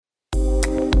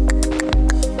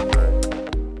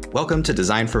Welcome to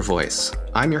Design for Voice.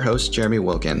 I'm your host, Jeremy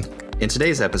Wilkin. In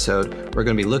today's episode, we're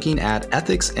going to be looking at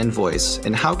ethics and voice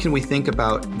and how can we think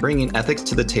about bringing ethics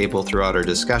to the table throughout our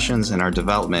discussions and our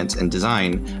development and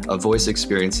design of voice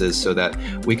experiences so that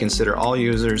we consider all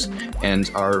users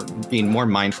and are being more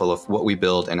mindful of what we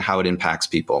build and how it impacts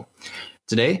people.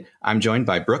 Today, I'm joined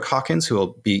by Brooke Hawkins, who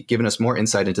will be giving us more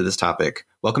insight into this topic.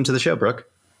 Welcome to the show, Brooke.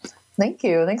 Thank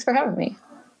you. Thanks for having me.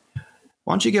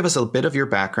 Why don't you give us a bit of your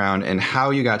background and how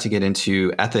you got to get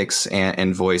into ethics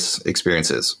and voice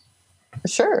experiences?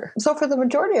 Sure. So for the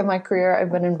majority of my career,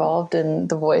 I've been involved in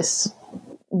the voice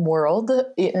world,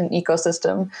 an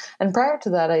ecosystem. And prior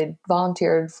to that, I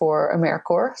volunteered for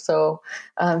AmeriCorps. So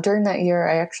during that year,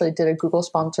 I actually did a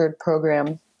Google-sponsored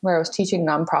program where I was teaching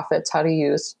nonprofits how to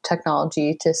use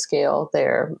technology to scale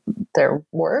their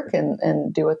work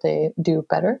and do what they do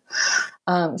better.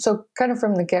 So kind of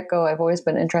from the get-go, I've always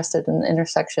been interested in the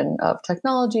intersection of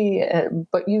technology,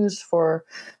 but used for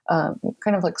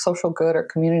kind of like social good or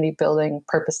community building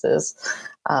purposes.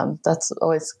 That's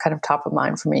always kind of top of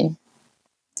mind for me.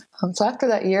 So after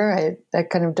that year, I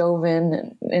kind of dove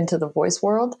into the voice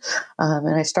world,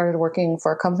 and I started working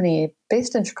for a company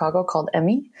based in Chicago called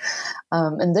Emmy.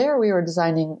 And there we were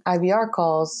designing IVR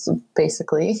calls,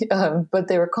 basically, but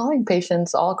they were calling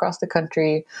patients all across the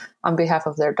country on behalf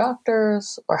of their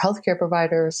doctors or healthcare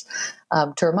providers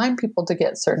to remind people to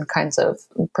get certain kinds of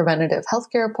preventative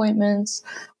healthcare appointments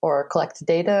or collect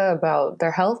data about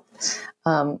their health,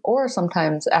 or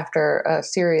sometimes after a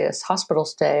serious hospital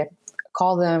stay,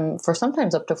 call them for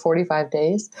sometimes up to 45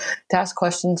 days to ask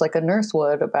questions like a nurse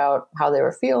would about how they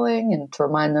were feeling and to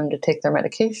remind them to take their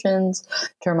medications,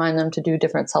 to remind them to do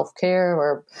different self-care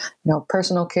or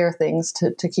personal care things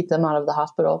to keep them out of the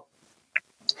hospital.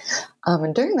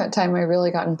 And during that time, I really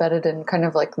got embedded in kind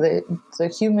of like the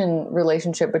human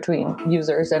relationship between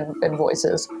users and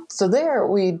voices. So there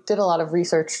we did a lot of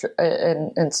research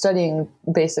and studying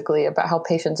basically about how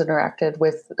patients interacted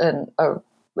with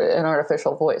an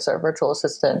artificial voice or virtual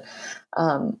assistant.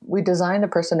 We designed a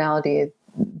personality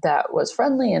that was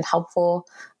friendly and helpful,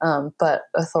 but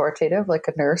authoritative, like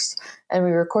a nurse. And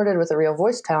we recorded with a real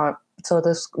voice talent. So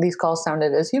these calls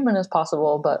sounded as human as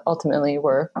possible, but ultimately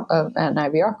were an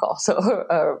IVR call, so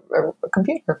a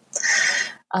computer.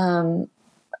 And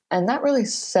that really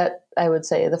set, I would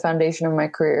say, the foundation of my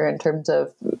career in terms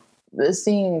of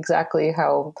seeing exactly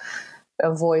how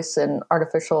a voice and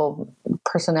artificial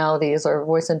personalities or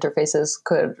voice interfaces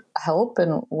could help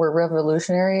and were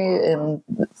revolutionary in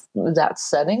that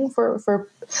setting for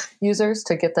users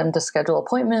to get them to schedule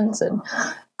appointments and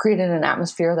created an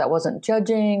atmosphere that wasn't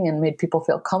judging and made people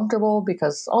feel comfortable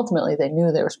because ultimately they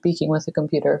knew they were speaking with a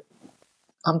computer.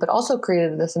 But also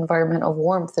created this environment of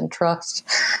warmth and trust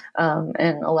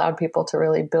and allowed people to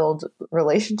really build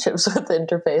relationships with the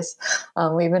interface.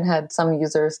 We even had some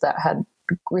users that had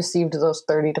received those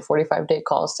 30 to 45 day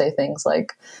calls say things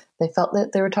like they felt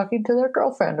that they were talking to their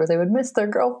girlfriend or they would miss their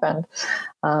girlfriend.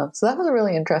 So that was a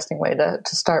really interesting way to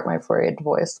start my foray into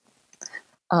voice.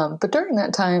 But during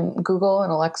that time, Google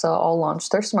and Alexa all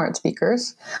launched their smart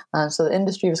speakers. So the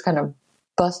industry was kind of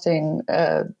busting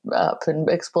up and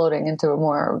exploding into a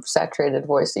more saturated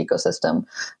voice ecosystem.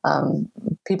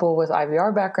 People with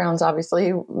IVR backgrounds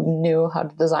obviously knew how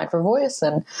to design for voice,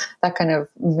 and that kind of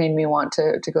made me want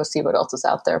to go see what else is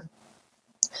out there.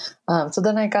 So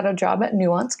then I got a job at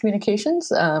Nuance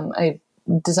Communications. I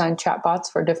designed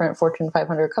chatbots for different Fortune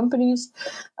 500 companies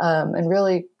and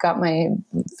really got my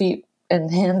feet and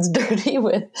hands dirty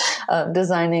with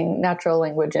designing natural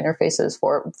language interfaces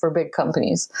for big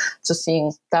companies. So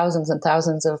seeing thousands and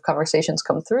thousands of conversations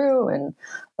come through and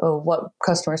what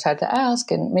customers had to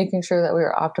ask and making sure that we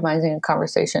were optimizing a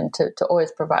conversation to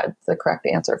always provide the correct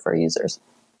answer for users.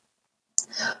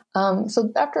 So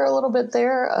after a little bit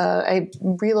there, I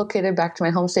relocated back to my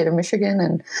home state of Michigan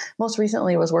and most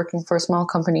recently was working for a small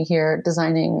company here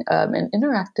designing an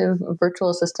interactive virtual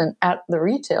assistant at the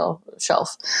retail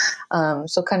shelf.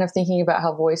 So kind of thinking about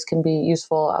how voice can be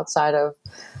useful outside of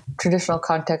traditional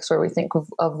contexts where we think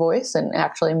of voice and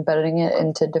actually embedding it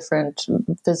into different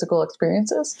physical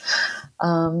experiences.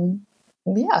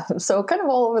 Yeah, so kind of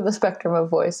all over the spectrum of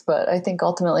voice, but I think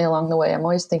ultimately along the way, I'm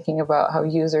always thinking about how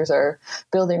users are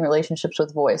building relationships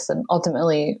with voice and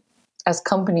ultimately as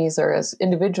companies or as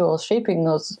individuals shaping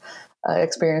those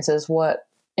experiences, what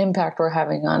impact we're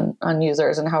having on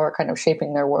users and how we're kind of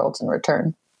shaping their worlds in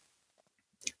return.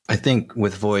 I think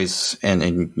with voice,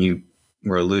 and you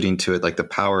were alluding to it, like the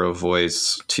power of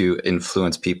voice to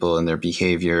influence people and their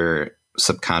behavior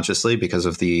subconsciously because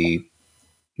of the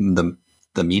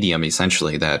medium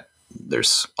essentially that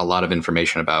there's a lot of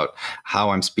information about how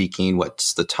I'm speaking,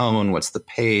 what's the tone, what's the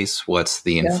pace, what's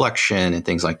the inflection, and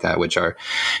things like that, which are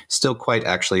still quite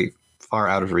actually far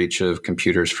out of reach of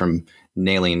computers from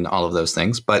nailing all of those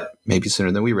things, but maybe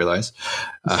sooner than we realize.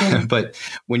 But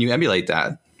when you emulate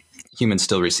that, humans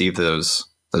still receive those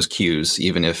cues,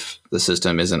 even if the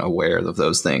system isn't aware of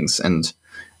those things. And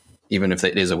even if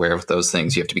it is aware of those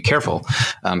things, you have to be careful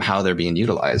how they're being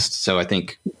utilized. So I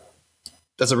think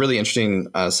that's a really interesting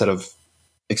set of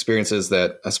experiences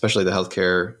that, especially the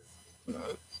healthcare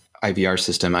IVR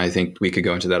system, I think we could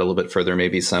go into that a little bit further,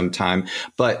 maybe sometime.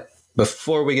 But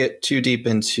before we get too deep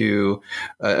into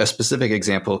a specific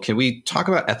example, can we talk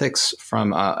about ethics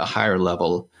from a higher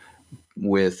level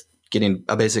with getting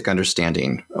a basic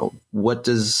understanding? What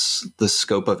does the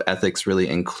scope of ethics really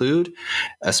include,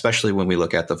 especially when we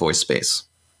look at the voice space?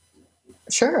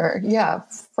 Sure. Yeah.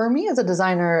 For me as a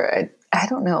designer, I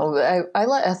don't know. I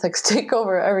let ethics take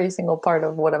over every single part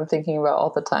of what I'm thinking about all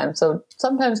the time. So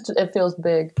sometimes it feels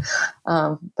big,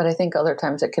 but I think other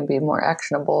times it can be more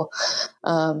actionable.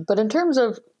 But in terms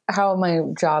of how my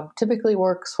job typically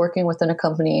works, working within a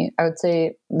company, I would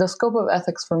say the scope of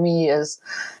ethics for me is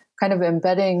kind of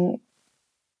embedding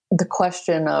the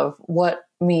question of what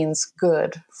means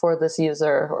good for this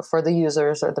user or for the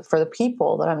users or for the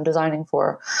people that I'm designing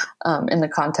for in the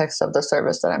context of the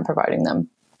service that I'm providing them.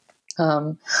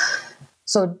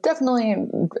 So definitely,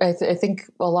 I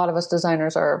think a lot of us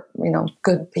designers are,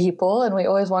 good people, and we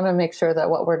always want to make sure that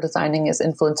what we're designing is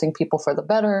influencing people for the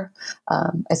better.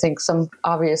 I think some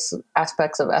obvious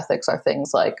aspects of ethics are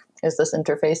things like, is this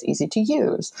interface easy to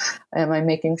use? Am I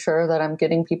making sure that I'm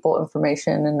getting people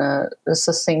information in a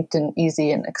succinct and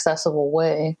easy and accessible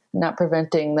way, not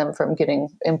preventing them from getting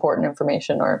important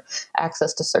information or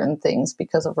access to certain things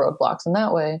because of roadblocks in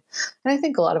that way? And I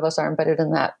think a lot of us are embedded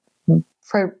in that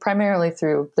primarily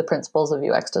through the principles of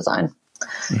UX design.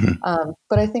 Mm-hmm.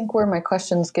 But I think where my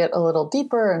questions get a little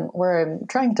deeper and where I'm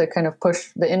trying to kind of push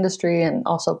the industry and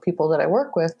also people that I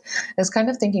work with is kind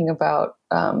of thinking about,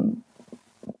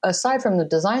 aside from the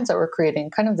designs that we're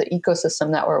creating, kind of the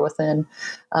ecosystem that we're within,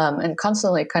 and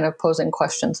constantly kind of posing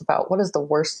questions about what is the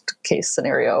worst case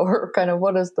scenario or kind of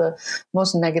what is the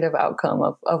most negative outcome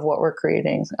of what we're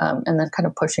creating, and then kind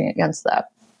of pushing against that.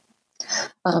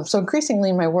 So increasingly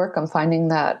in my work, I'm finding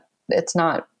that it's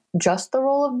not just the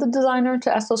role of the designer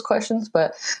to ask those questions,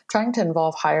 but trying to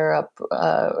involve higher up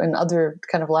and other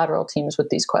kind of lateral teams with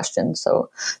these questions. So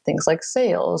things like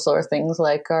sales or things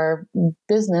like our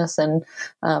business and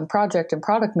project and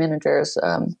product managers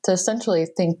to essentially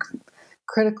think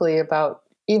critically about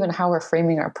even how we're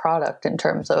framing our product in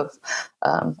terms of,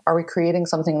 are we creating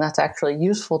something that's actually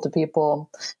useful to people?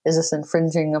 Is this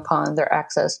infringing upon their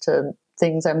access to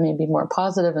things that may be more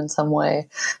positive in some way,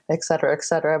 et cetera, et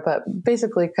cetera. But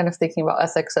basically kind of thinking about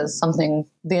ethics as something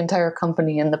the entire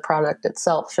company and the product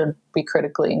itself should be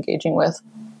critically engaging with.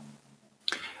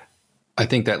 I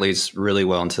think that leads really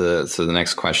well into the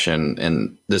next question.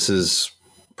 And this is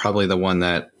probably the one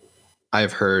that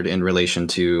I've heard in relation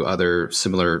to other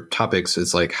similar topics.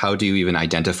 Is like, how do you even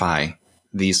identify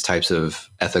these types of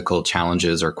ethical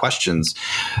challenges or questions?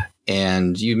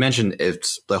 And you mentioned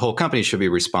if the whole company should be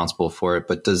responsible for it,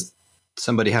 but does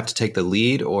somebody have to take the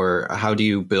lead, or how do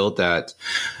you build that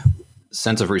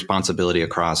sense of responsibility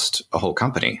across a whole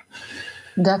company?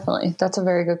 Definitely. That's a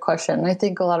very good question. I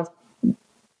think a lot of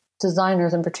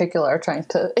designers in particular are trying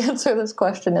to answer this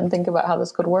question and think about how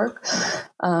this could work.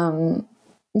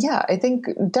 Yeah, I think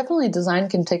definitely design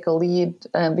can take a lead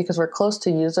because we're close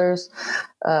to users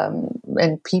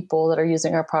and people that are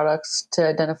using our products to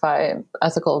identify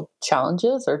ethical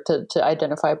challenges or to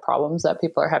identify problems that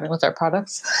people are having with our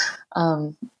products.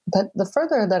 But the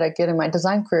further that I get in my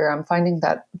design career, I'm finding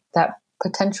that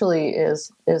potentially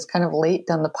is kind of late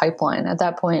down the pipeline. At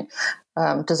that point,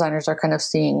 designers are kind of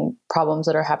seeing problems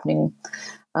that are happening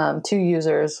to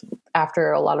users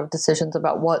after a lot of decisions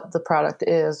about what the product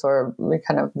is or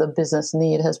kind of the business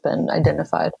need has been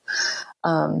identified.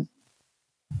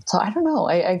 So I don't know.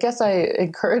 I guess I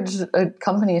encourage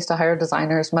companies to hire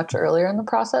designers much earlier in the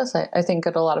process. I think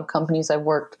at a lot of companies I've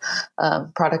worked,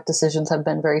 product decisions have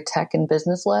been very tech and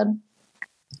business led.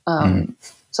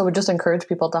 So we just encourage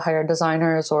people to hire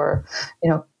designers or,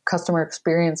 customer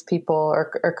experience people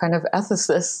or kind of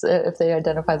ethicists if they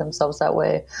identify themselves that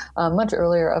way much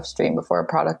earlier upstream before a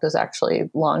product is actually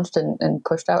launched and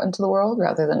pushed out into the world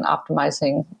rather than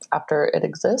optimizing after it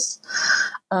exists.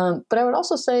 But I would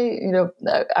also say,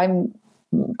 I'm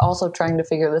also trying to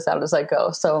figure this out as I go.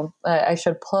 So I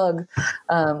should plug,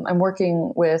 I'm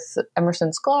working with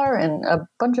Emerson Sklar and a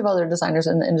bunch of other designers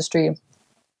in the industry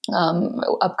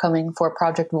upcoming for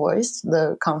Project Voice,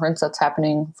 the conference that's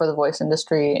happening for the voice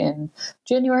industry in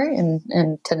January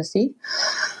in Tennessee.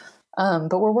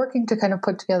 But we're working to kind of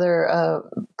put together a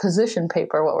position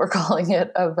paper, what we're calling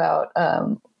it, about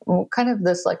kind of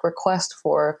this like request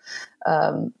for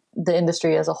the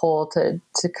industry as a whole to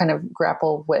kind of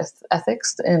grapple with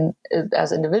ethics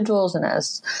as individuals and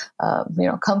as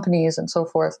companies and so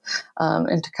forth,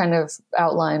 and to kind of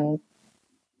outline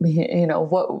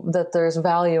that there's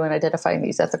value in identifying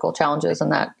these ethical challenges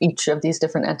and that each of these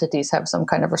different entities have some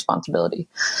kind of responsibility.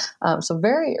 So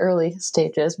very early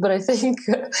stages, but I think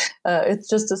it's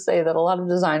just to say that a lot of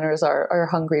designers are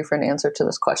hungry for an answer to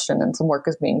this question, and some work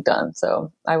is being done.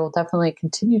 So I will definitely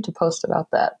continue to post about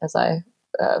that as I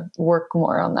work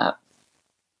more on that.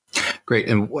 Great.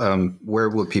 And where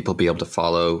will people be able to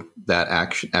follow that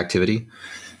activity?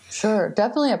 Sure,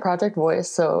 definitely at Project Voice.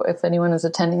 So if anyone is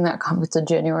attending that conference in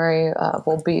January,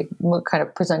 we'll be kind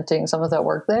of presenting some of that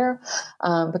work there.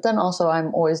 But then also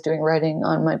I'm always doing writing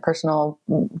on my personal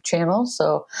channel.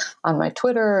 So on my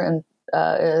Twitter, and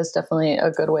it is definitely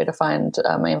a good way to find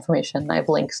my information. I have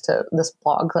links to this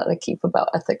blog that I keep about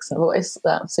ethics and voice.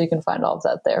 So you can find all of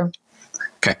that there.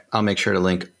 Okay. I'll make sure to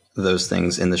link those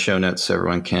things in the show notes so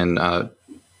everyone can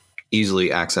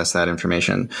easily access that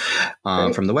information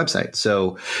from the website.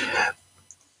 So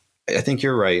I think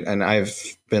you're right. And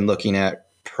I've been looking at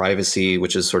privacy,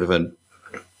 which is sort of a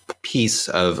piece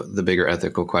of the bigger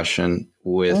ethical question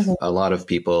with a lot of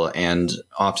people. And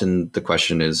often the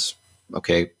question is,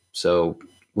 okay, so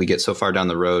we get so far down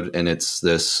the road and it's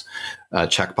this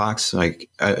checkbox, like,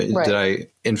 did I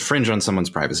infringe on someone's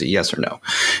privacy? Yes or no?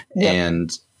 Yep.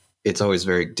 And it's always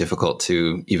very difficult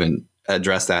to even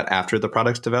address that after the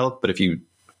product's developed. But if you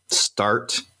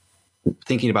start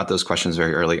thinking about those questions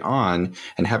very early on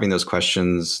and having those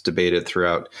questions debated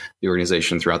throughout the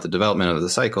organization, throughout the development of the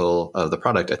cycle of the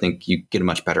product, I think you get a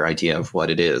much better idea of what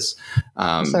it is.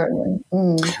 Certainly.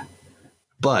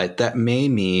 But that may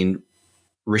mean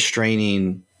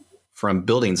restraining from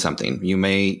building something. You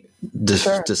may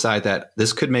decide that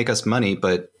this could make us money,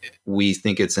 but we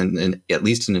think it's at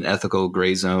least in an ethical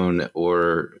gray zone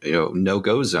or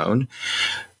no-go zone.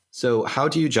 So how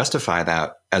do you justify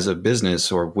that as a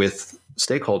business or with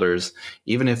stakeholders,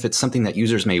 even if it's something that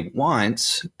users may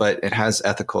want, but it has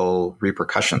ethical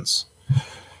repercussions?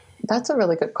 That's a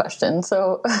really good question.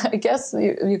 So I guess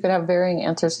you could have varying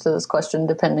answers to this question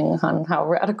depending on how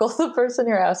radical the person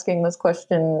you're asking this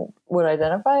question would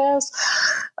identify as.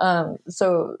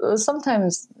 So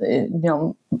sometimes,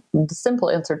 the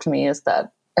simple answer to me is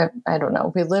that, I don't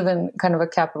know, we live in kind of a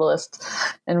capitalist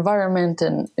environment,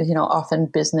 and, often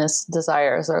business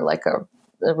desires are like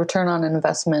a return on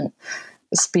investment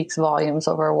speaks volumes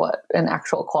over what an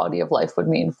actual quality of life would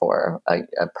mean for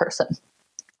a person.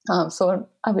 So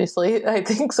obviously, I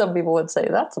think some people would say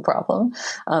that's a problem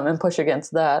and push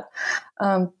against that.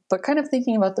 But kind of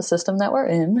thinking about the system that we're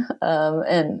in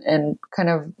and kind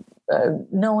of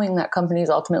knowing that companies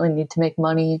ultimately need to make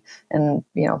money and,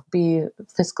 be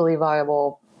fiscally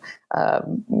viable,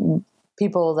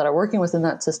 people that are working within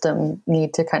that system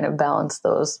need to kind of balance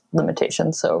those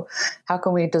limitations. So how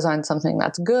can we design something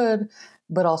that's good,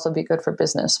 but also be good for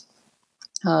business?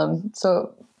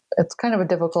 So it's kind of a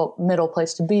difficult middle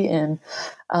place to be in.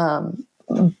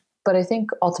 But I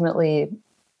think ultimately,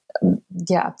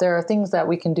 there are things that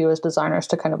we can do as designers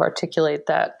to kind of articulate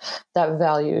that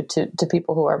value to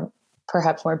people who are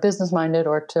perhaps more business-minded,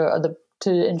 or to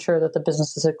ensure that the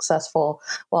business is successful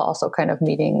while also kind of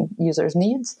meeting users'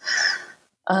 needs.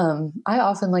 I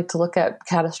often like to look at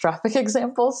catastrophic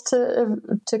examples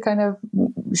to kind of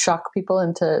shock people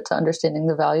into understanding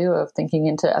the value of thinking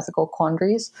into ethical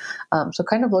quandaries. So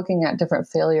kind of looking at different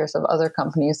failures of other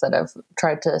companies that have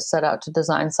tried to set out to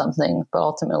design something, but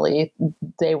ultimately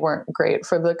they weren't great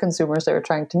for the consumers they were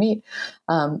trying to meet.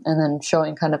 And then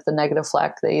showing kind of the negative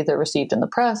flack they either received in the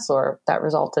press or that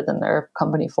resulted in their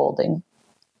company folding.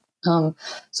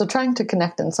 So trying to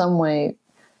connect in some way,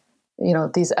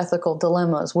 these ethical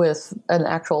dilemmas with an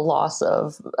actual loss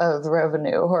of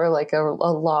revenue, or like a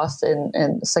loss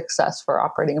in success for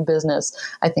operating a business,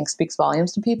 I think speaks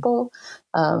volumes to people.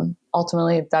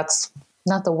 Ultimately, that's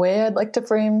not the way I'd like to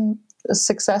frame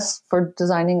success for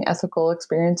designing ethical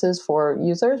experiences for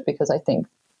users, because I think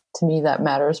to me that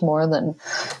matters more than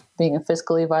being a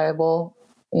fiscally viable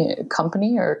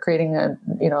company or creating a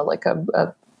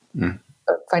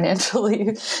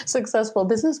financially successful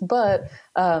business. But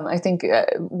I think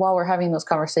while we're having those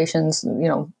conversations,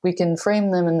 we can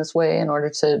frame them in this way in order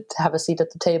to have a seat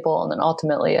at the table. And then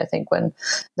ultimately, I think when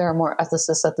there are more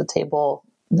ethicists at the table,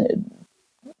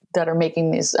 that are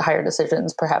making these higher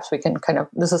decisions, perhaps we can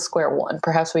this is square one.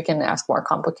 Perhaps we can ask more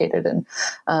complicated and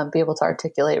be able to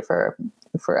articulate for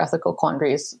ethical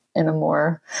quandaries in a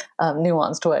more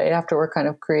nuanced way after we're kind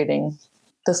of creating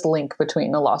this link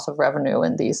between the loss of revenue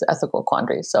and these ethical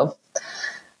quandaries. So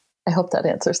I hope that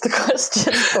answers the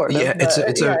question.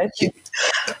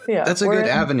 That's a good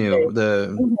avenue.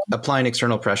 The applying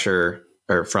external pressure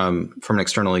or from an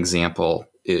external example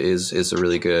is a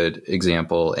really good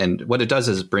example. And what it does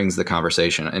is brings the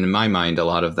conversation. And in my mind, a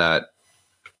lot of that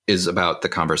is about the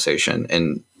conversation.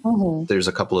 And there's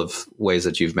a couple of ways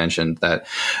that you've mentioned that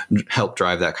help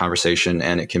drive that conversation.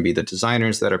 And it can be the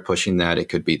designers that are pushing that. It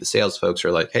could be the sales folks who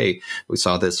are like, hey, we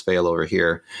saw this fail over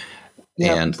here.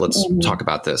 And let's talk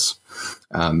about this.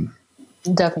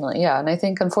 Definitely. Yeah. And I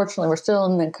think, unfortunately, we're still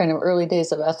in the kind of early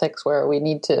days of ethics where we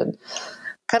need to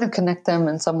kind of connect them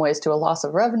in some ways to a loss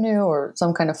of revenue or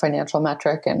some kind of financial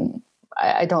metric. And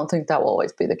I don't think that will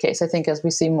always be the case. I think as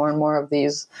we see more and more of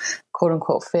these quote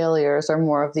unquote failures or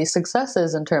more of these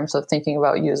successes in terms of thinking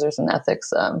about users and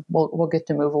ethics, we'll get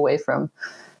to move away from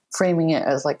framing it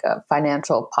as like a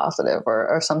financial positive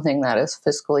or something that is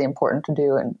fiscally important to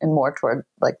do and more toward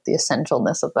like the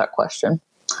essentialness of that question.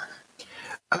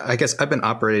 I guess I've been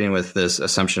operating with this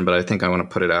assumption, but I think I want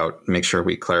to put it out, make sure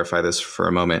we clarify this for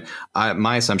a moment.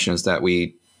 My assumption is that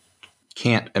we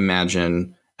can't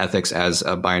imagine ethics as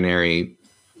a binary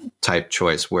type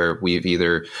choice where we've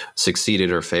either succeeded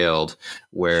or failed,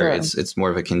 where it's more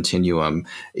of a continuum.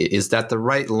 Is that the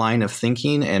right line of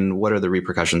thinking? And what are the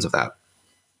repercussions of that?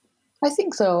 I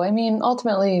think so. I mean,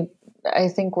 ultimately, I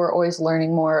think we're always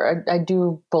learning more. I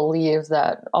do believe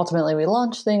that ultimately we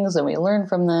launch things and we learn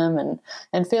from them,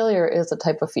 and failure is a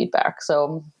type of feedback.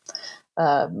 So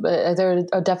but there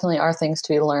definitely are things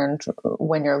to be learned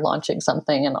when you're launching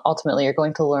something, and ultimately you're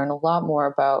going to learn a lot more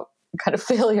about kind of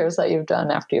failures that you've done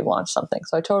after you've launched something.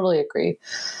 So I totally agree.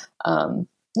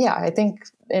 I think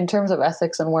in terms of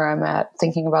ethics and where I'm at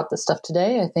thinking about this stuff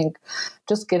today, I think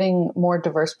just getting more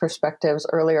diverse perspectives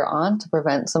earlier on to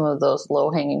prevent some of those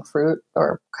low-hanging fruit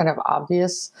or kind of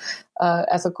obvious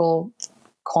ethical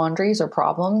quandaries or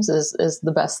problems is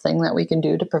the best thing that we can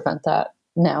do to prevent that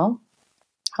now.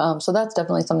 So that's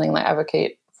definitely something that I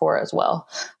advocate for as well.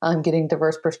 Getting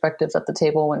diverse perspectives at the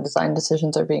table when design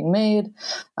decisions are being made,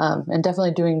 and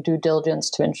definitely doing due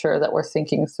diligence to ensure that we're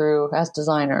thinking through, as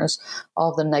designers, all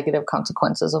of the negative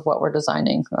consequences of what we're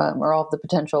designing, or all of the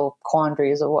potential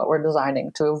quandaries of what we're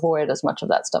designing to avoid as much of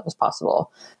that stuff as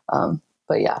possible.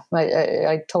 But yeah,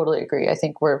 I totally agree. I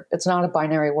think it's not a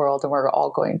binary world and we're all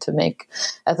going to make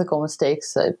ethical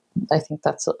mistakes. I think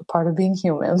that's a part of being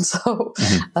human. So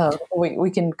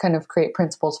we can kind of create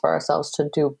principles for ourselves to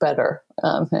do better.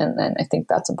 And I think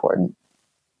that's important.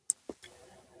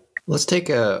 Let's take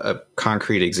a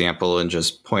concrete example and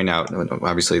just point out,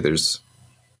 obviously there's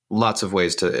lots of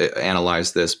ways to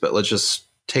analyze this, but let's just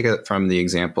take it from the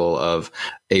example of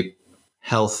a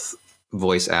health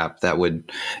voice app that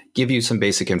would give you some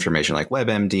basic information like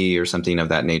WebMD or something of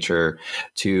that nature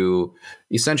to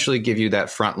essentially give you that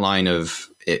front line of,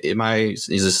 is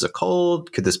this a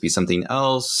cold? Could this be something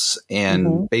else?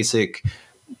 And basic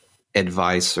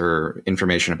advice or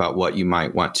information about what you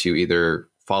might want to either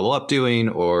follow up doing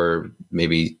or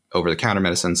maybe over-the-counter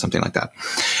medicine, something like that.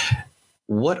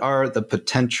 What are the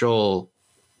potential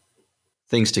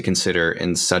things to consider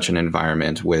in such an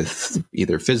environment with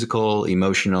either physical,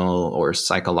 emotional, or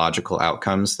psychological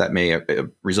outcomes that may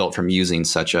result from using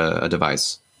such a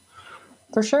device?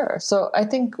 For sure. So I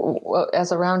think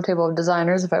as a roundtable of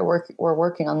designers, if we're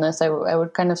working on this, I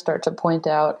would kind of start to point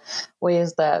out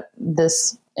ways that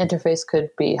this interface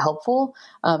could be helpful,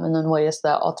 and then ways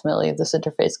that ultimately this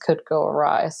interface could go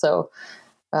awry. So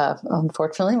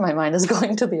unfortunately, my mind is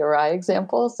going to the awry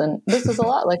examples, and this is a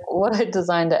lot like what I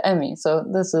designed at Emmy. So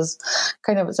this is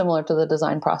kind of similar to the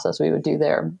design process we would do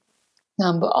there.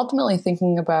 But ultimately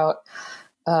thinking about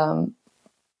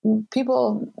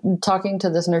people talking to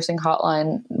this nursing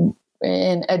hotline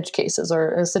in edge cases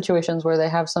or situations where they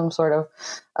have some sort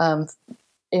of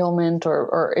ailment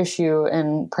or issue,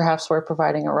 and perhaps we're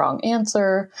providing a wrong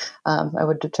answer. I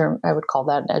would call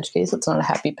that an edge case. It's not a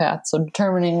happy path. So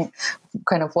determining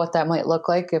kind of what that might look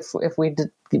like if we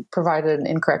provided an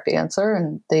incorrect answer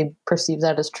and they perceive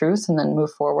that as truth, and then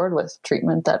move forward with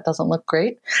treatment that doesn't look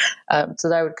great.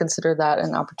 So I would consider that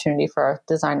an opportunity for our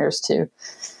designers to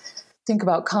think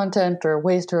about content or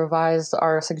ways to revise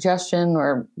our suggestion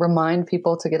or remind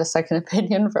people to get a second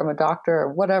opinion from a doctor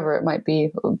or whatever it might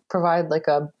be. Provide like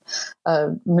a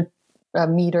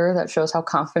meter that shows how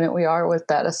confident we are with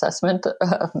that assessment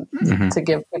to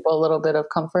give people a little bit of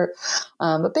comfort.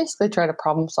 But basically try to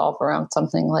problem solve around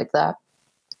something like that.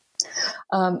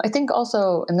 I think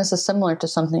also, and this is similar to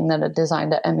something that I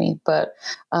designed at Emmy, but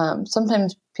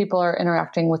sometimes people are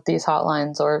interacting with these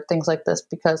hotlines or things like this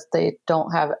because they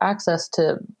don't have access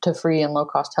to free and low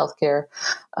cost healthcare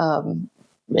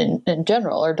in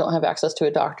general, or don't have access to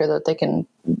a doctor that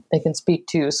they can speak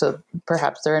to. So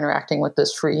perhaps they're interacting with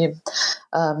this free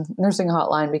nursing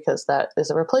hotline because that is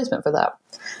a replacement for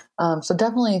that. So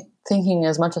definitely thinking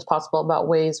as much as possible about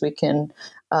ways we can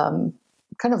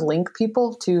kind of link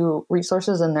people to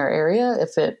resources in their area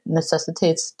if it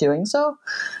necessitates doing so.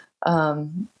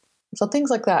 So things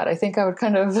like that. I think I would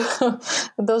kind of,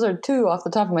 those are two off the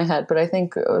top of my head, but I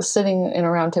think sitting in a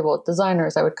roundtable with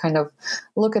designers, I would kind of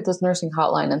look at this nursing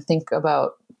hotline and think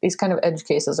about these kind of edge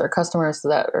cases or customers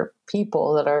that are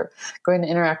people that are going to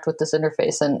interact with this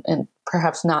interface and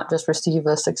perhaps not just receive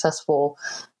a successful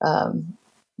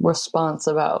response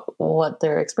about what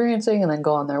they're experiencing and then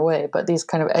go on their way. But these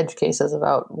kind of edge cases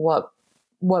about what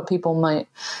people might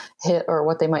hit or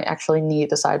what they might actually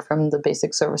need aside from the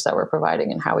basic service that we're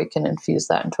providing, and how we can infuse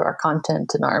that into our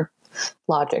content and our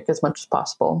logic as much as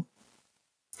possible.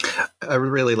 I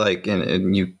really like,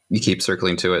 and you keep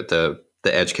circling to it, the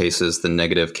edge cases, the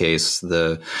negative case,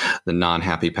 the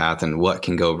non-happy path, and what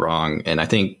can go wrong. And I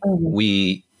think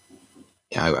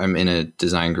I'm in a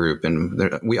design group,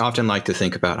 and we often like to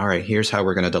think about, all right, here's how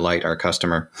we're going to delight our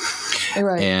customer.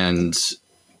 Right. And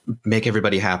make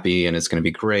everybody happy, and it's going to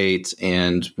be great.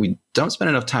 And we don't spend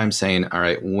enough time saying, all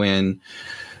right, when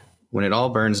it all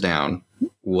burns down,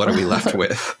 what are we left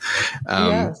with?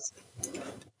 Yes.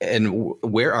 And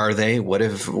where are they? What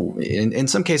if, in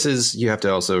some cases, you have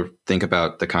to also think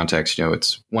about the context. You know,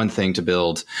 it's one thing to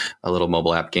build a little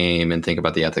mobile app game and think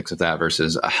about the ethics of that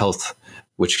versus a health,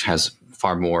 which has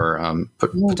far more,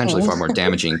 potentially far more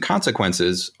damaging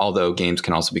consequences, although games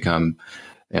can also become,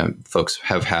 folks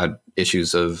have had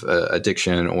issues of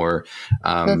addiction, or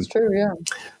that's true. Yeah,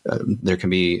 there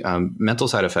can be mental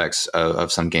side effects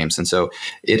of some games, and so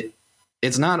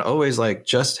it's not always like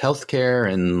just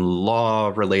healthcare and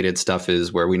law related stuff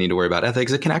is where we need to worry about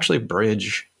ethics. It can actually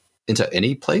bridge into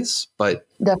any place, but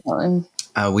definitely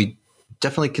we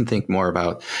definitely can think more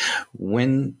about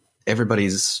when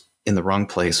everybody's in the wrong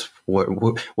place.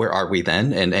 Where are we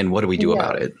then, and what do we do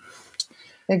about it?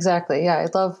 Exactly. Yeah. I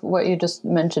love what you just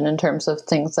mentioned in terms of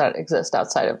things that exist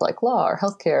outside of like law or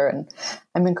healthcare. And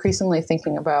I'm increasingly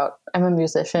thinking about, I'm a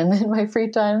musician in my free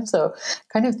time. So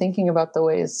kind of thinking about the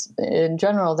ways in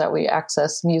general that we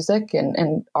access music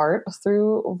and art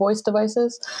through voice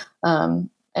devices, and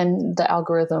the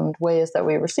algorithmed ways that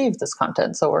we receive this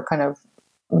content. So we're kind of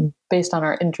based on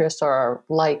our interests or our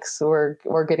likes,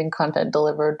 we're getting content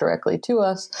delivered directly to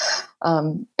us,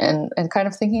 and kind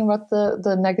of thinking about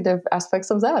the negative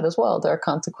aspects of that as well. There are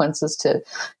consequences to,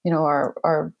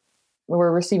 our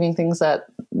we're receiving things that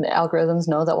the algorithms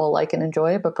know that we'll like and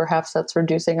enjoy, but perhaps that's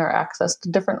reducing our access to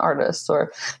different artists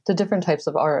or to different types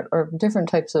of art or different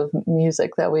types of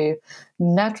music that we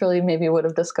naturally maybe would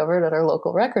have discovered at our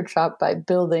local record shop by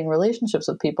building relationships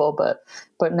with people, but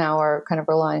now are kind of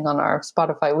relying on our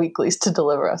Spotify weeklies to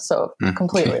deliver us. So I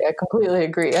completely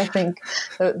agree. I think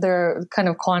there are kind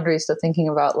of quandaries to thinking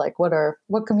about, like what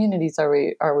communities are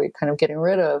we kind of getting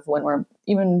rid of when we're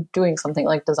even doing something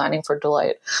like designing for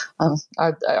delight.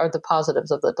 Are the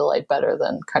positives of the delight better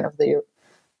than kind of the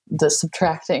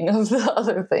subtracting of the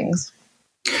other things?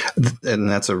 And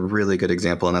that's a really good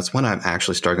example. And that's one I'm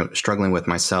actually struggling with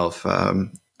myself. I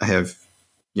have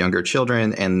younger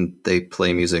children and they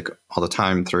play music all the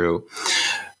time through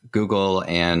Google,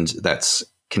 and that's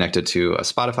connected to a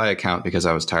Spotify account because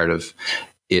I was tired of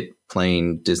it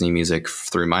playing Disney music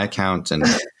through my account.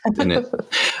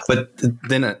 But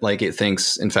then it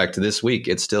thinks, in fact, this week,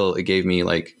 it gave me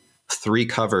like 3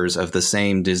 covers of the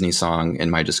same Disney song in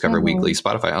my Discover Weekly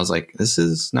Spotify. I was like, this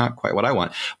is not quite what I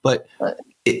want, but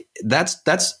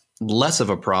that's less of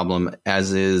a problem,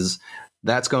 as is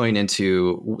that's going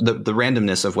into the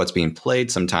randomness of what's being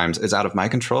played sometimes is out of my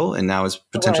control and now is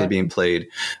potentially being played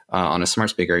on a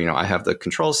smart speaker. I have the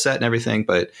controls set and everything,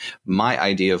 but my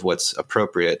idea of what's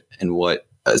appropriate and what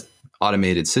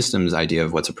automated systems idea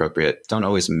of what's appropriate don't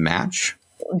always match.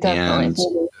 Definitely.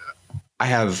 And I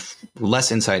have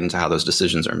less insight into how those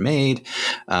decisions are made.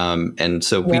 And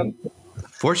so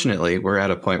fortunately, we're at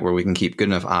a point where we can keep good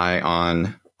enough eye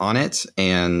on it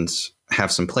and have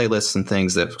some playlists and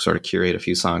things that sort of curate a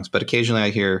few songs. But occasionally I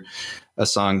hear a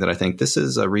song that I think this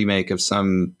is a remake of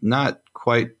some not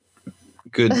quite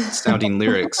good sounding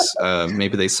lyrics.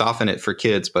 Maybe they soften it for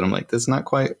kids, but I'm like, that's not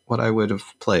quite what I would have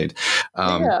played.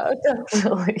 Yeah,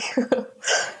 definitely.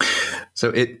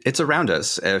 So it's around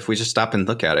us if we just stop and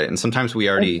look at it. And sometimes we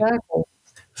already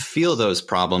feel those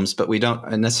problems, but we don't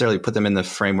necessarily put them in the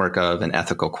framework of an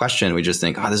ethical question. We just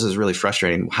think, oh, this is really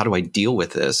frustrating. How do I deal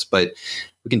with this? But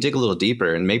we can dig a little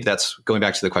deeper. And maybe that's going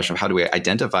back to the question of how do we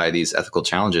identify these ethical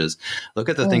challenges? Look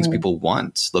at the things people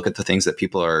want. Look at the things that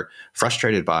people are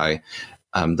frustrated by.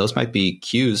 Those might be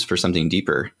cues for something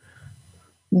deeper.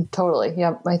 Totally.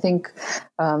 Yeah. I think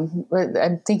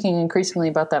I'm thinking increasingly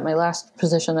about that. My last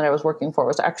position that I was working for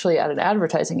was actually at an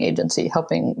advertising agency,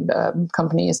 helping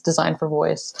companies design for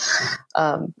voice,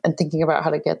 and thinking about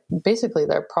how to get basically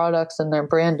their products and their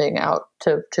branding out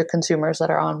to consumers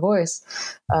that are on voice.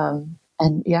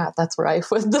 And yeah, that's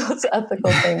rife with those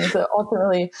ethical things that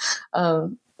ultimately,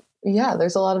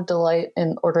 there's a lot of delight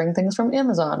in ordering things from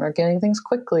Amazon or getting things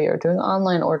quickly or doing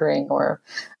online ordering or,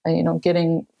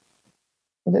 getting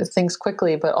things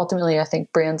quickly. But ultimately, I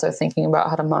think brands are thinking about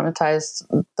how to monetize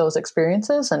those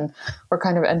experiences. And we're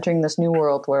kind of entering this new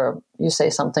world where you say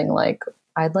something like,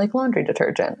 I'd like laundry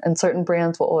detergent, and certain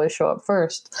brands will always show up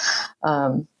first.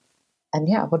 And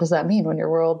yeah, what does that mean when your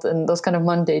world and those kind of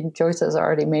mundane choices are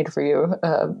already made for you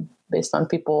based on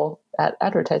people at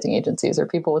advertising agencies or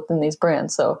people within these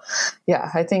brands? So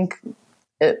yeah, I think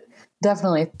it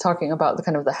definitely talking about the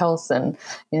kind of the health and,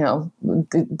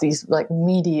 these like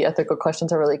meaty ethical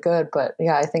questions are really good. But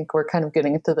yeah, I think we're kind of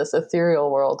getting into this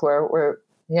ethereal world where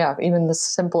even the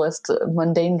simplest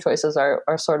mundane choices are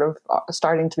sort of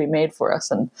starting to be made for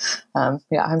us. And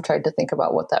I'm trying to think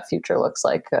about what that future looks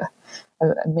like.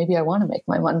 Maybe I want to make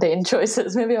my mundane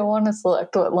choices. Maybe I want to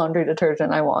select what laundry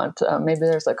detergent I want. Maybe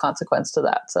there's a consequence to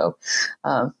that. So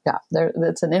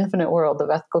it's an infinite world of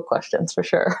ethical questions for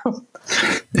sure.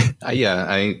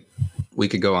 We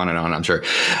could go on and on, I'm sure.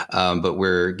 But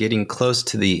we're getting close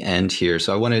to the end here.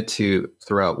 So I wanted to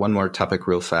throw out one more topic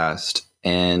real fast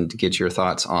and get your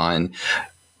thoughts on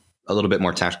a little bit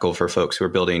more tactical for folks who are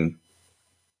building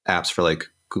apps for like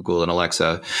Google and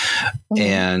Alexa.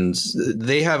 And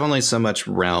they have only so much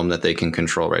realm that they can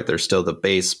control, right? There's still the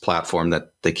base platform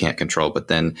that they can't control, but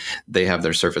then they have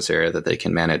their surface area that they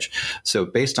can manage. So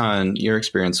based on your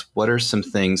experience, what are some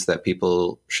things that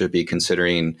people should be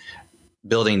considering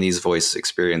building these voice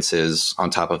experiences on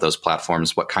top of those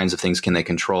platforms? What kinds of things can they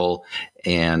control,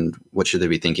 and what should they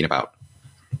be thinking about?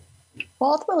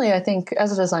 Well, ultimately, I think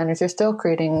as a designer, you're still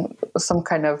creating some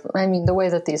kind of, the way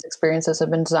that these experiences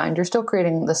have been designed, you're still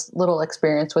creating this little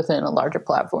experience within a larger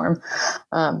platform.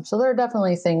 So there are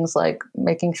definitely things like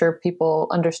making sure people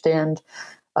understand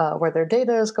where their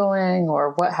data is going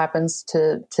or what happens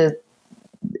to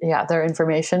their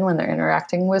information when they're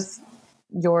interacting with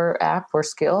your app or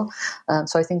skill.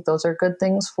 So I think those are good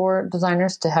things for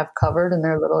designers to have covered in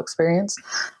their little experience.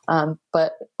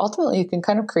 But ultimately, you can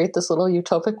kind of create this little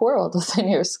utopic world within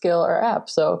your skill or app.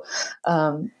 So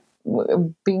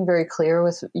being very clear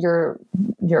with your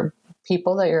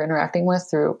people that you're interacting with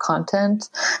through content,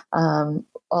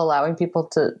 allowing people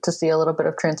to see a little bit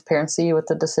of transparency with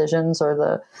the decisions or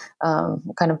the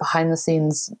kind of behind the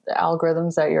scenes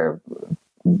algorithms that you're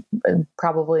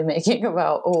probably making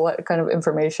about what kind of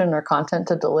information or content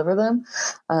to deliver them.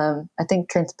 I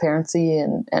think transparency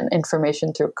and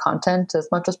information through content as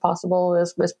much as possible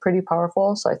is pretty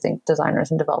powerful. So I think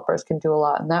designers and developers can do a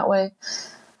lot in that way.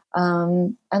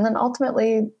 And then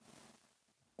ultimately,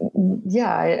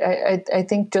 I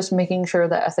think just making sure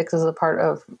that ethics is a part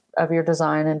of your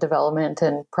design and development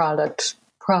and product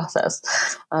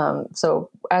process.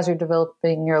 So as you're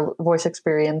developing your voice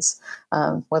experience,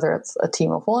 whether it's a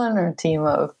team of one or a team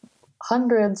of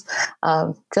hundreds,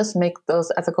 just make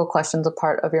those ethical questions a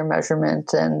part of your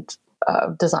measurement and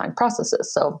design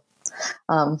processes. So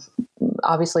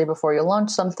obviously, before you launch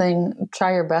something,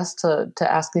 try your best to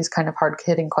ask these kind of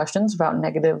hard-hitting questions about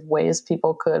negative ways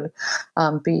people could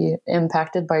be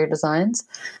impacted by your designs.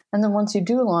 And then once you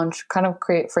do launch, kind of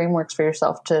create frameworks for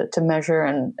yourself to measure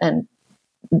and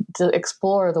to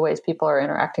explore the ways people are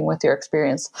interacting with your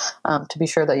experience, to be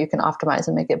sure that you can optimize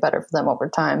and make it better for them over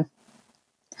time.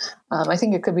 I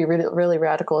think it could be really, really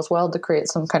radical as well to create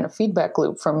some kind of feedback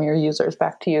loop from your users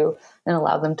back to you and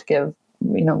allow them to give,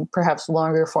 perhaps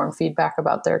longer form feedback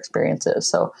about their experiences.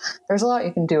 So there's a lot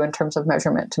you can do in terms of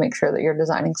measurement to make sure that you're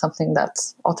designing something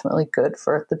that's ultimately good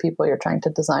for the people you're trying to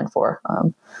design for.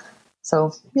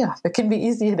 So yeah, it can be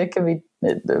easy and it can be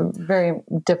very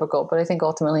difficult, but I think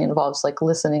ultimately involves like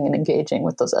listening and engaging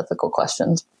with those ethical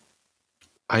questions.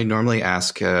 I normally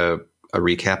ask a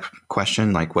recap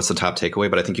question, like what's the top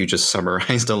takeaway? But I think you just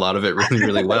summarized a lot of it really,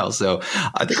 really well. So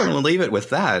I think I'm going to leave it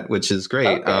with that, which is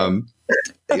great. Okay.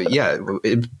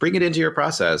 Bring it into your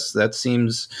process. That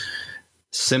seems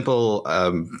simple,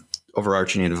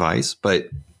 overarching advice, but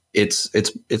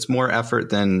it's more effort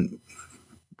than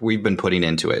we've been putting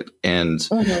into it. And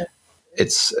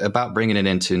it's about bringing it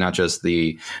into not just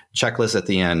the checklist at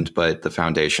the end, but the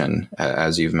foundation,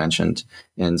 as you've mentioned,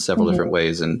 in several different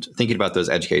ways, and thinking about those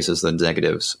edge cases, the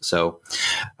negatives. So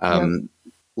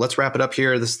let's wrap it up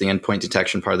here. This is the endpoint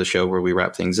detection part of the show where we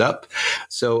wrap things up.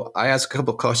 So I ask a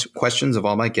couple questions of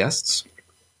all my guests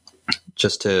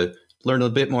just to learn a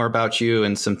bit more about you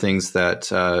and some things that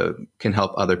can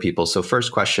help other people. So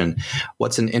first question,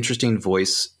 what's an interesting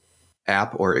voice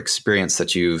app or experience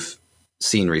that you've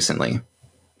seen recently?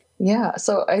 Yeah,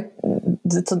 so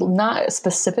it's not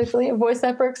specifically a voice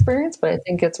app or experience, but I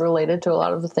think it's related to a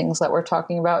lot of the things that we're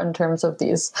talking about in terms of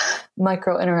these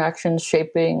micro interactions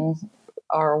shaping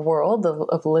our world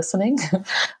of listening.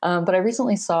 But I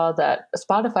recently saw that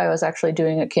Spotify was actually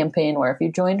doing a campaign where if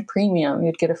you joined Premium,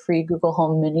 you'd get a free Google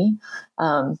Home Mini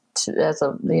as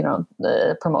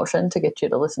a promotion to get you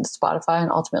to listen to Spotify and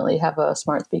ultimately have a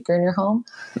smart speaker in your home.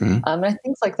 And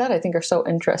things like that I think are so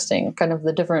interesting, kind of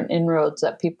the different inroads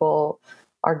that people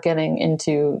are getting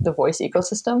into the voice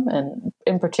ecosystem, and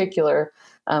in particular,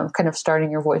 kind of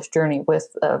starting your voice journey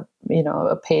with a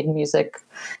paid music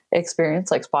experience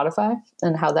like Spotify,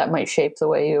 and how that might shape the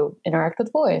way you interact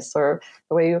with voice or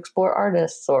the way you explore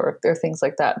artists or things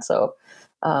like that. So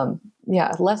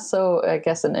less so, I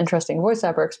guess, an interesting voice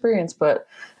app or experience, but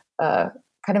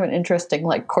kind of an interesting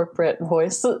like corporate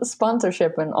voice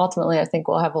sponsorship. And ultimately, I think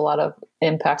we'll have a lot of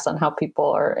impacts on how people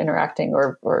are interacting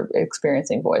or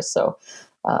experiencing voice. So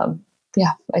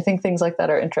I think things like that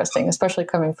are interesting, especially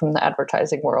coming from the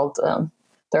advertising world.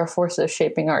 There are forces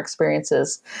shaping our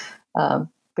experiences.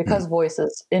 Because voice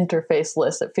is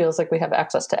interfaceless, it feels like we have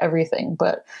access to everything.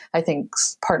 But I think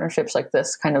partnerships like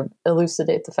this kind of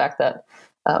elucidate the fact that,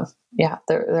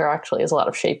 there actually is a lot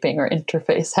of shaping or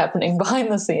interface happening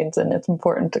behind the scenes, and it's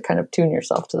important to kind of tune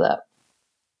yourself to that.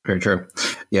 Very true.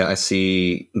 Yeah, I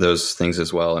see those things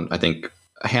as well. And I think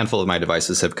a handful of my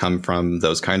devices have come from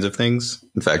those kinds of things.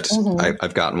 In fact,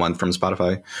 I've gotten one from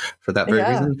Spotify for that very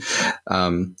reason.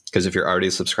 Because if you're already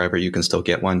a subscriber, you can still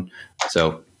get one.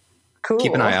 So cool.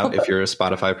 Keep an eye out if you're a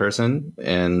Spotify person,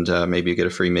 and maybe you get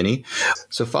a free mini.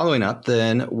 So following up,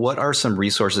 then, what are some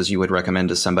resources you would recommend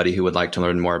to somebody who would like to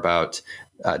learn more about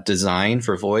design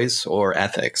for voice or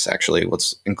ethics? Actually,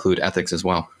 let's include ethics as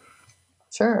well.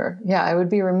 Sure. Yeah, I would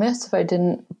be remiss if I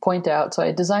didn't point out. So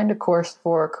I designed a course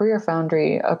for Career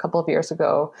Foundry a couple of years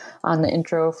ago on the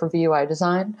intro for VUI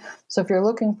design. So if you're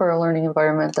looking for a learning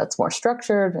environment that's more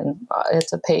structured and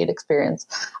it's a paid experience,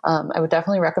 I would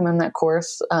definitely recommend that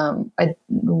course. I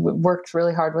worked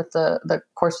really hard with the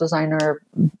course designer,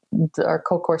 our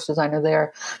co-course designer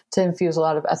there, to infuse a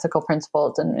lot of ethical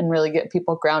principles and really get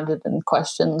people grounded in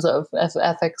questions of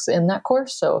ethics in that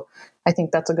course. So I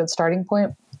think that's a good starting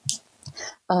point.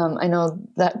 I know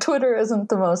that Twitter isn't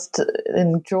the most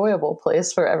enjoyable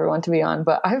place for everyone to be on,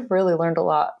 but I've really learned a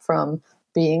lot from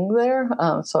being there.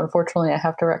 So unfortunately, I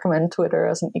have to recommend Twitter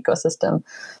as an ecosystem.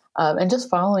 And just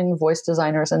following voice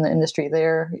designers in the industry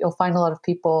there, you'll find a lot of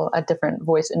people at different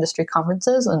voice industry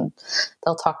conferences, and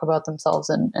they'll talk about themselves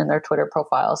and their Twitter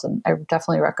profiles. And I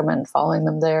definitely recommend following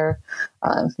them there.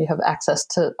 You have access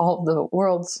to all the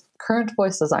world's current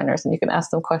voice designers, and you can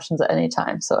ask them questions at any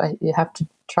time. So you have to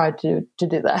try to do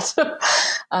that.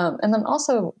 And then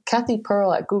also Kathy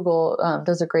Pearl at Google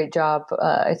does a great job.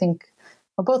 I think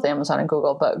both Amazon and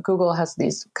Google, but Google has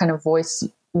these kind of voice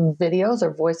videos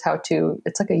or voice how-to.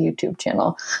 It's like a YouTube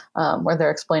channel where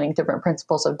they're explaining different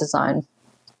principles of design.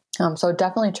 So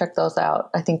definitely check those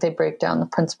out. I think they break down the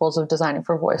principles of designing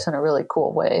for voice in a really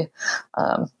cool way.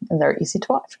 And they're easy to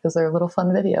watch because they're little fun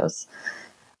videos.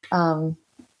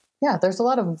 There's a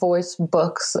lot of voice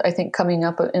books, I think, coming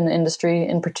up in the industry,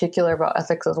 in particular about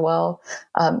ethics as well.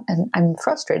 And I'm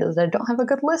frustrated that I don't have a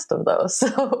good list of those.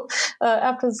 So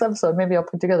after this episode, maybe I'll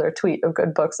put together a tweet of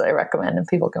good books that I recommend, and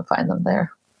people can find them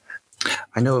there.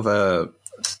 I know of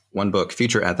one book,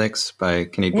 Future Ethics by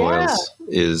Kenneth Boyles,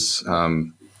 is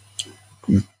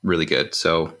really good.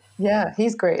 So yeah,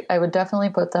 he's great. I would definitely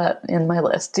put that in my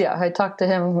list. Yeah, I talk to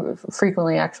him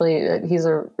frequently, actually. He's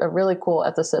a really cool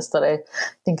ethicist that I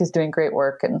think is doing great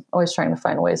work and always trying to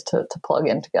find ways to plug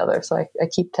in together. So I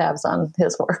keep tabs on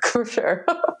his work for sure.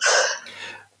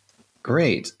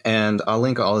 Great. And I'll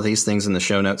link all of these things in the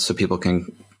show notes so people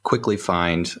can quickly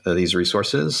find these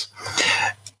resources.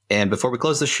 And before we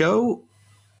close the show,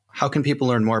 how can people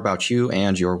learn more about you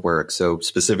and your work? So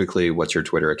specifically, what's your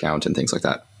Twitter account and things like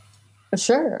that?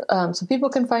 Sure. So people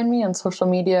can find me on social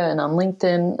media and on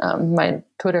LinkedIn. My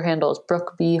Twitter handle is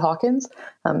Brooke B. Hawkins.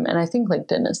 And I think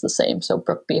LinkedIn is the same. So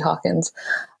Brooke B. Hawkins.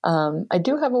 I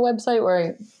do have a website where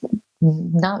I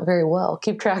not very well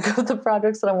keep track of the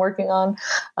projects that I'm working on,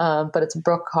 but it's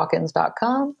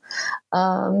brookehawkins.com.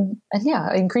 And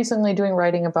yeah, increasingly doing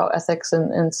writing about ethics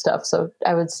and stuff. So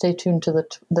I would stay tuned to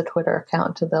the Twitter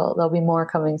account. There'll be more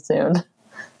coming soon.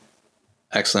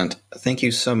 Excellent. Thank you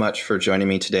so much for joining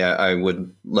me today. I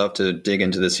would love to dig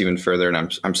into this even further, and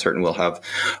I'm certain we'll have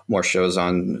more shows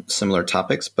on similar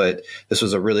topics, but this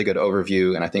was a really good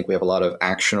overview, and I think we have a lot of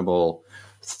actionable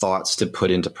thoughts to put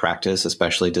into practice,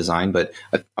 especially design. But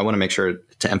I want to make sure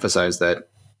to emphasize that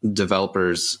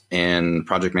developers and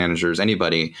project managers,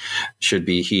 anybody, should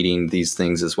be heeding these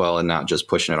things as well and not just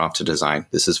pushing it off to design.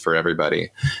 This is for everybody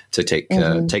to take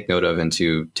note of and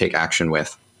to take action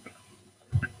with.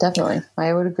 Definitely.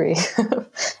 I would agree.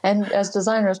 And as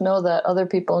designers, know that other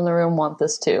people in the room want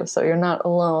this too. So you're not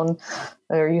alone,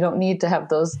 or you don't need to have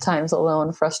those times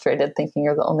alone, frustrated, thinking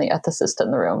you're the only ethicist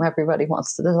in the room. Everybody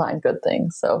wants to design good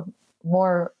things. So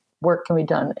more work can be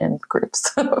done in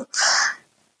groups. All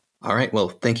right. Well,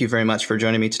 thank you very much for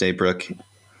joining me today, Brooke.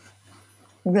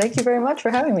 Thank you very much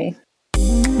for having me.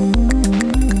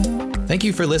 Thank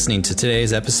you for listening to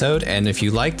today's episode. And if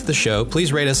you liked the show,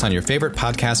 please rate us on your favorite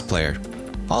podcast player.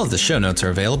 All of the show notes are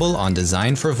available on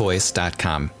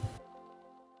designforvoice.com.